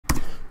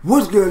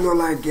What's going on,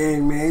 like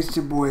gang, man? It's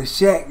your boy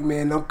Shaq,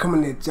 man. I'm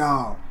coming at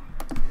y'all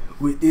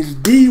with this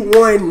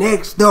D1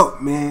 next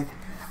up, man.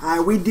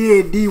 Alright, we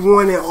did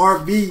D1 and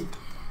RV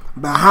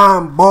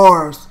behind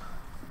bars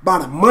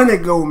about a month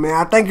ago, man.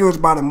 I think it was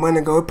about a month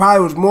ago. It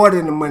probably was more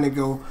than a month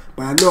ago.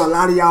 But I know a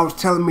lot of y'all was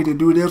telling me to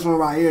do this one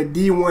right here,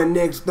 D1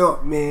 next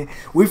up, man.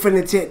 We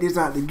finna check this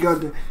out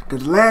together.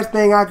 Cause last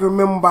thing I can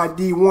remember about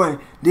D1,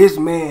 this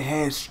man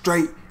had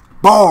straight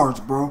bars,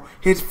 bro.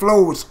 His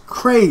flow was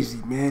crazy,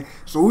 man.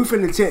 So we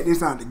finna check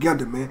this out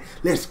together, man.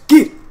 Let's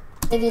get it.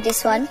 Give you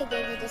this one. Hey,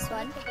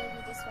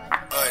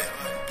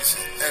 this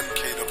is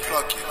MK the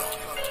plug, you know.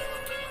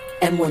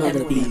 M1 on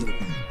the beat.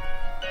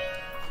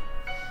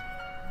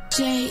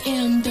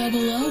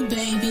 JM00,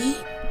 baby.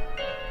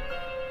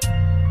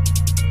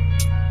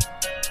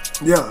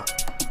 Yeah.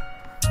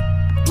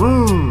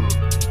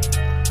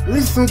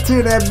 Listen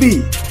to that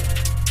beat.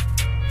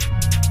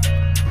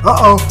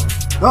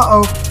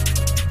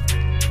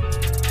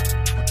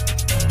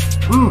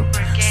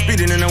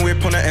 Speeding in a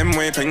whip on a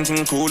M-way,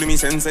 painting, calling me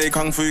sensei,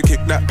 kung fu,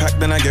 kick that pack,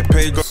 then I get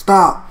paid.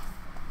 Stop.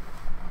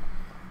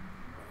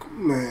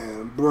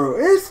 Man, bro,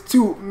 it's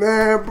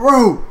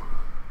bro.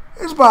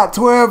 It's about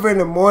 12 in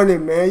the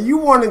morning, man. You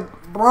wanna,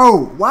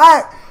 bro,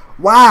 why?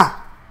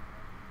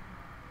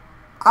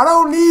 I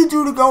don't need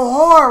you to go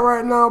hard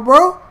right now,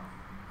 bro.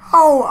 I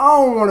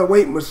don't wanna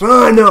wake my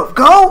son up,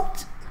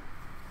 coach.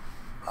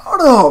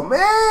 Hold up,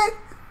 man.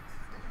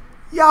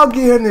 Y'all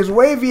get him this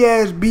wavy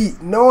ass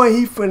beat, knowing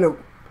he finna.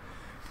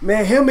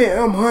 Man, him and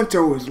M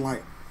Hunter is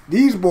like,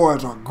 these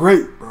boys are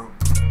great, bro.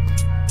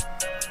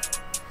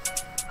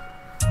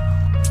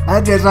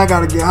 I guess I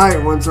gotta get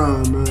hyped one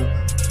time, man.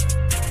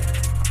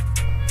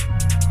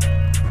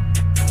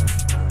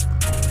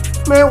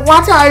 Man,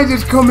 watch how he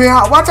just come in.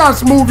 Watch how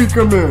smooth he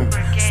come in.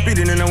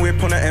 Speeding in a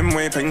whip on a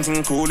M-way,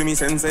 painting, calling me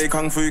sensei,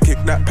 kung fu, kick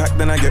that pack,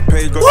 then I get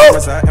paid. Got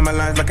parasite in my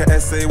lines like an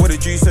essay. What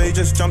did you say?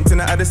 Just jumped in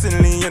the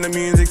Addison Lee and the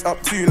music's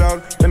up too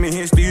loud. Let me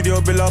hear studio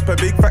bill up a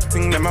big fat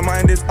thing, then my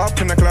mind is up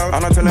in the cloud.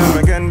 And I tell them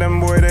again, them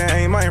boy, they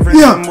ain't my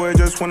friends. Them boy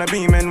just wanna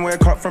be men, wear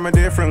cut from a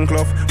different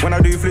cloth. When I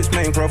do flips,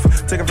 playing cloth,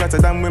 take a flight to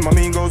down with my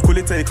mean goals, cool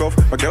it take off.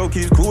 My girl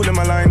keeps calling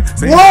my line,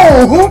 saying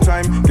no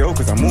time, girl,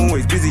 cause I'm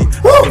always busy.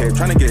 Yeah,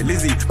 trying to get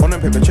Lizzie, on a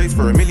paper chase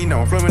for a milli,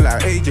 now I'm flowing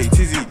like AJ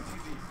Tizzy.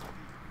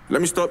 Let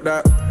me stop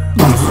that.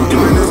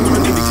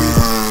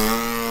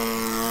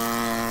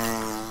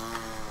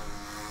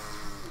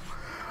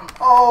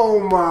 Oh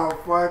my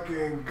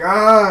fucking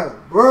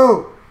God,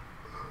 bro.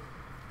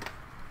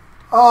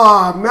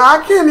 Oh man,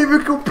 I can't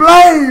even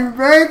complain,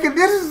 man, cause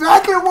this is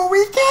exactly what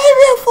we came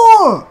here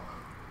for.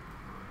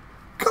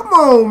 Come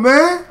on,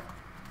 man.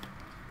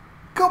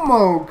 Come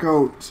on,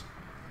 coach.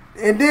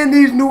 And then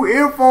these new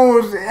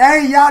earphones,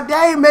 hey, y'all, they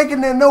ain't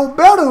making it no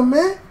better,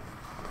 man.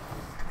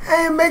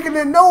 Ain't making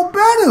it no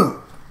better.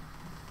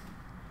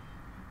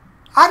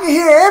 I can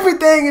hear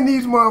everything in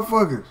these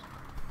motherfuckers.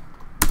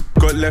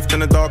 Got left in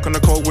the dark on the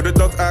cold with a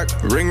dog act.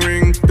 Ring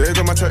ring, there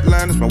go my tech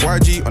line. It's my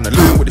YG on the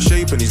line with the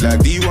shape and he's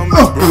like D1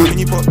 bro, can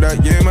you pop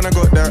that? Yeah man, I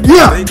got that.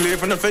 Stay clear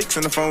from the fakes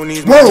and the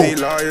phonies, my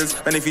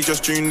liars. And if you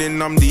just tuned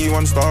in, I'm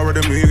D1 star of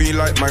the movie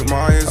like Mike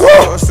Myers.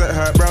 Got a set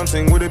hat brown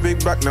thing with a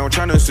big back now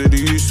trying to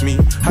seduce me.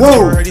 Had to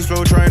already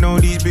flow, trying all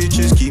these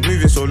bitches keep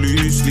moving so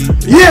loosely.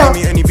 Give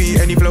me any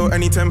beat, any flow,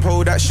 any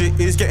tempo, that shit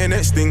is getting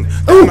extinct.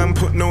 That man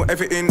put no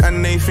effort in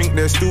and they think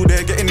they're still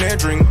there getting their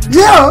drink.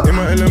 In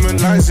my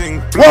element rising,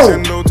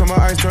 low to my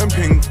eyes turn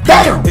pink.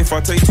 If I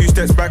take 2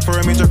 steps back for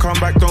a major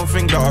comeback, don't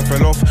think that I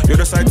fell off. You're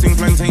the side thing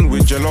plantain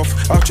with gel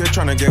off. Out here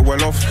trying to get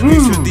well off.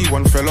 News to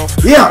D1 fell off.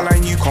 My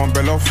line you can't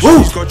bell off.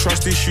 She's got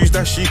trust issues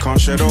that she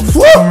can't shed off.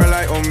 Can't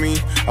rely on me.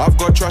 I've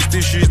got trust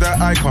issues that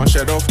I can't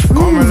shed off.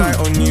 Can't rely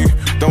on you.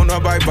 Don't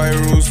abide by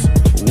rules.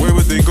 Where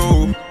would they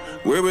go?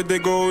 Where would they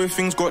go if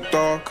things got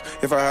dark?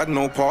 If I had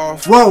no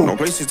path, no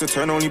places to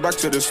turn, only back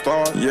to the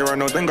start. Yeah, I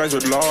know them guys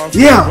would laugh.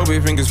 Probably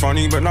think it's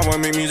funny, but now I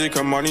make music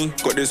and money.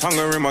 Got this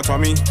hunger in my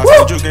tummy. I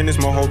said jogging is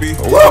my hobby.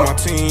 All for my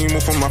team, all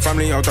for my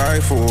family, I'll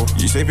die for.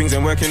 You say things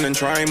ain't working and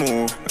try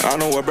more. I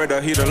know a brother,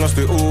 he done lost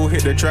it all.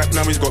 Hit the trap,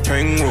 now he's got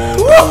pain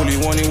roll. All he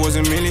wanted was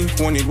a milli.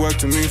 Wanted work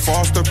to move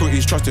faster, put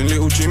his trust in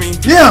little Jimmy.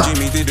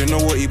 Jimmy didn't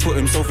know what he put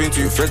himself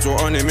into. Feds were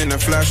on him in a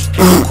flash.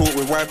 Caught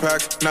with white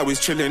packs, now he's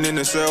chilling in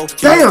the cell.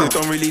 They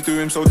don't really do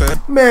him so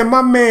that. Man,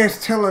 my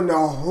man's telling the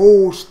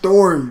whole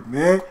story,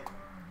 man.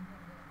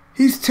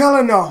 He's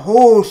telling the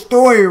whole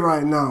story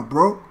right now,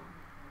 bro.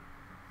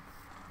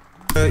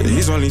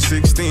 He's only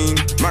 16.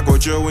 Might go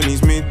jail when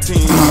he's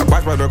mid-teens.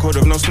 Abide by the code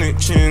of no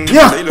snitching.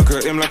 They look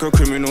at him like a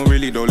criminal,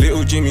 really though.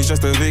 Little Jimmy's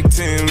just a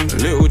victim.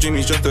 Little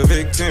Jimmy's just a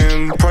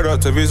victim.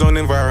 Product of his own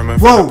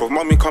environment. Of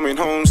mommy coming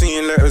home,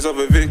 seeing letters of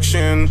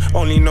eviction.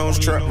 Only knows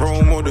trap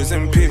role models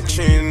and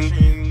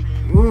pitching.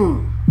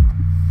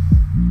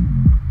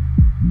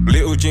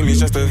 Little Jimmy's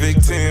just a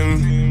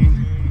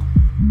victim.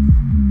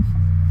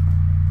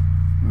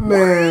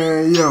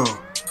 Man, yo.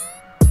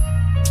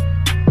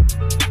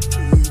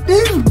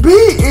 This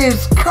beat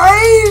is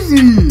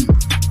crazy.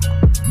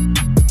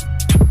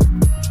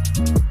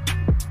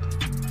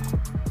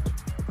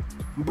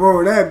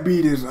 Bro, that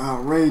beat is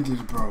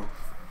outrageous, bro.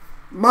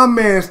 My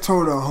man's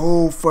told a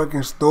whole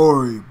fucking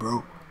story,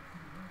 bro.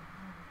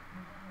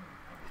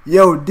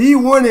 Yo,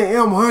 D1 and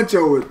M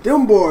Huncho,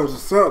 them boys are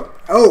something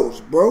else,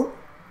 bro.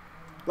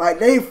 Like,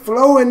 they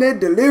flow and their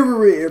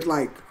delivery is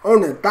like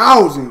on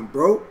 1,000,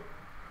 bro.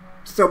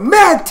 It's a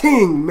mad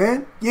thing,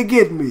 man. You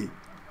get me?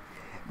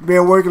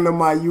 Been working on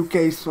my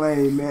UK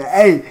slang, man.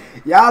 Hey,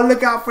 y'all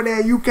look out for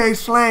that UK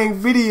slang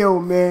video,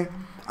 man.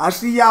 I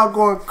see y'all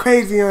going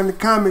crazy on the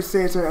comment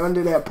section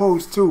under that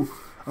post, too.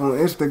 On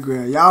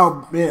Instagram.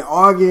 Y'all been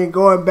arguing,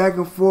 going back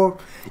and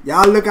forth.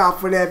 Y'all look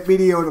out for that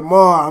video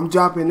tomorrow. I'm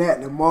dropping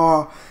that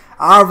tomorrow.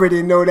 I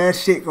already know that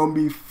shit gonna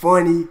be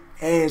funny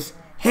as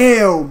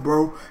hell,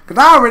 bro. Cause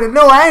I already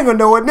know I ain't gonna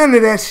know what none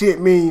of that shit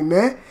mean,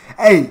 man.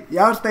 Hey,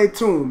 y'all stay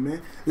tuned,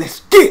 man. Let's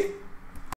get it.